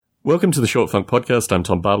Welcome to the Short Funk Podcast. I'm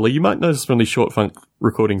Tom Bartley. You might notice from these Short Funk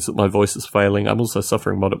recordings that my voice is failing. I'm also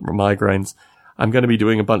suffering moderate migraines. I'm going to be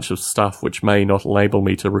doing a bunch of stuff which may not enable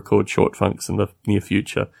me to record Short Funks in the near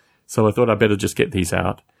future, so I thought I'd better just get these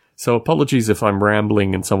out. So apologies if I'm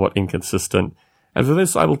rambling and somewhat inconsistent. And for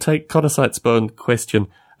this, I will take Connorsight's Bone question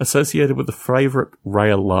associated with a favourite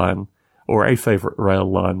rail line, or a favourite rail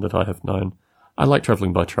line that I have known. I like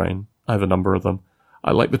travelling by train. I have a number of them.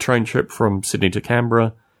 I like the train trip from Sydney to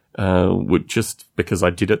Canberra, just because I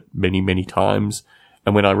did it many, many times.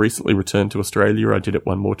 And when I recently returned to Australia, I did it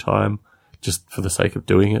one more time, just for the sake of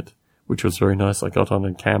doing it, which was very nice. I got on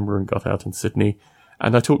in Canberra and got out in Sydney.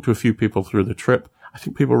 And I talked to a few people through the trip. I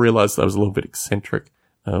think people realised that I was a little bit eccentric.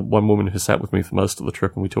 One woman who sat with me for most of the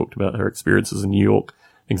trip and we talked about her experiences in New York,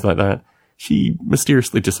 things like that. She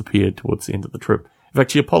mysteriously disappeared towards the end of the trip. In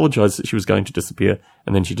fact, she apologised that she was going to disappear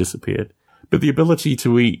and then she disappeared. But the ability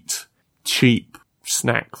to eat cheap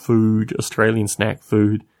snack food, Australian snack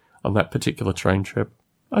food on that particular train trip,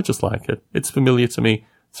 I just like it. It's familiar to me.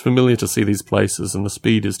 It's familiar to see these places and the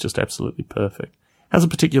speed is just absolutely perfect. Has a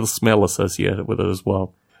particular smell associated with it as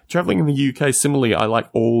well. Travelling in the UK, similarly, I like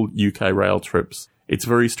all UK rail trips. It's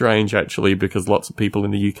very strange actually because lots of people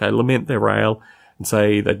in the UK lament their rail and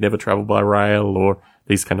say they'd never travel by rail or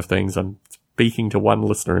these kind of things. I'm speaking to one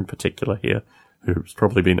listener in particular here who's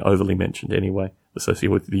probably been overly mentioned anyway,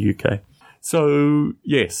 associated with the UK. So,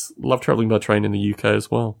 yes, love travelling by train in the UK as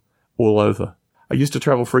well, all over. I used to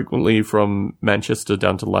travel frequently from Manchester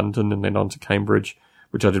down to London and then on to Cambridge,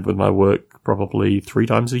 which I did with my work probably 3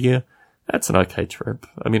 times a year. That's an okay trip.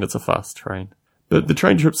 I mean, it's a fast train. But the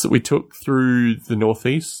train trips that we took through the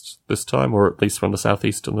northeast this time, or at least from the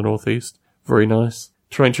southeast to the northeast, very nice.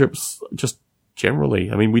 Train trips just generally.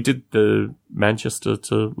 I mean, we did the Manchester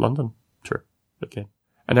to London trip again.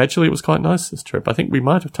 And actually, it was quite nice, this trip. I think we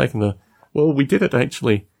might have taken we did it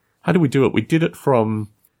actually. How did we do it? We did it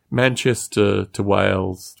from Manchester to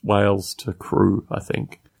Wales, Wales to Crewe, I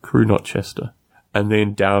think. Crewe, not Chester. And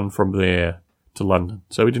then down from there to London.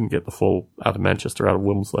 So we didn't get the full out of Manchester, out of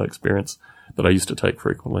Wilmslow experience that I used to take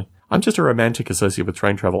frequently. I'm just a romantic associate with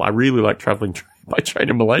train travel. I really like travelling by train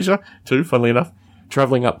in Malaysia too, funnily enough.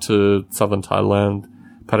 Travelling up to southern Thailand,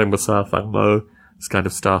 Padang Besar, Thang Mo, this kind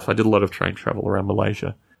of stuff. I did a lot of train travel around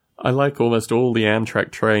Malaysia. I like almost all the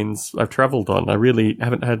Amtrak trains I've travelled on. I really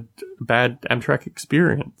haven't had a bad Amtrak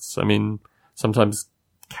experience. I mean, sometimes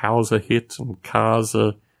cows are hit and cars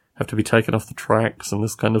have to be taken off the tracks and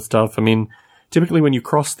this kind of stuff. I mean, typically when you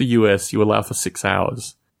cross the US, you allow for 6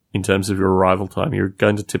 hours in terms of your arrival time. You're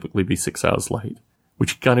going to typically be 6 hours late,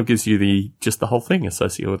 which kind of gives you the whole thing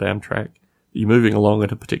associated with Amtrak. You're moving along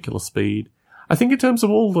at a particular speed. I think in terms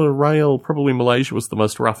of all the rail, probably Malaysia was the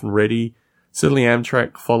most rough and ready. Certainly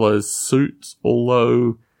Amtrak follows suit,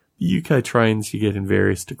 although the UK trains you get in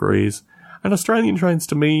various degrees. And Australian trains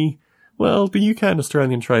to me, well, the UK and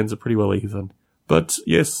Australian trains are pretty well even. But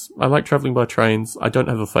yes, I like travelling by trains. I don't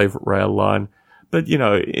have a favourite rail line. But, you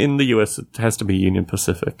know, in the US it has to be Union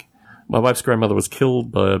Pacific. My wife's grandmother was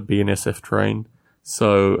killed by a BNSF train.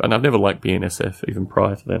 And I've never liked BNSF even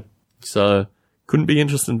prior to that. So, couldn't be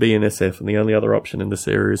interested in BNSF, and the only other option in this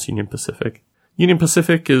area is Union Pacific. Union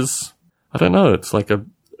Pacific is, I don't know,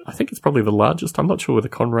 I think it's probably the largest. I'm not sure whether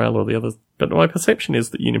Conrail or the others, but my perception is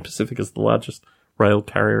that Union Pacific is the largest rail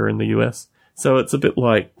carrier in the US. So it's a bit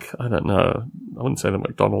like, I don't know, I wouldn't say the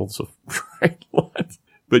McDonald's of train lines.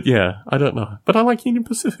 But yeah, I don't know. But I like Union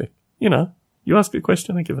Pacific. You know, you ask a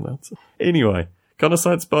question, I give an answer. Anyway,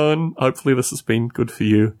 Connorsight's Bone. Hopefully this has been good for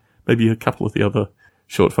you. Maybe a couple of the other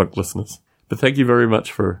Short Funk listeners. But thank you very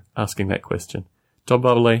much for asking that question. Tom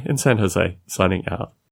Bartley in San Jose, signing out.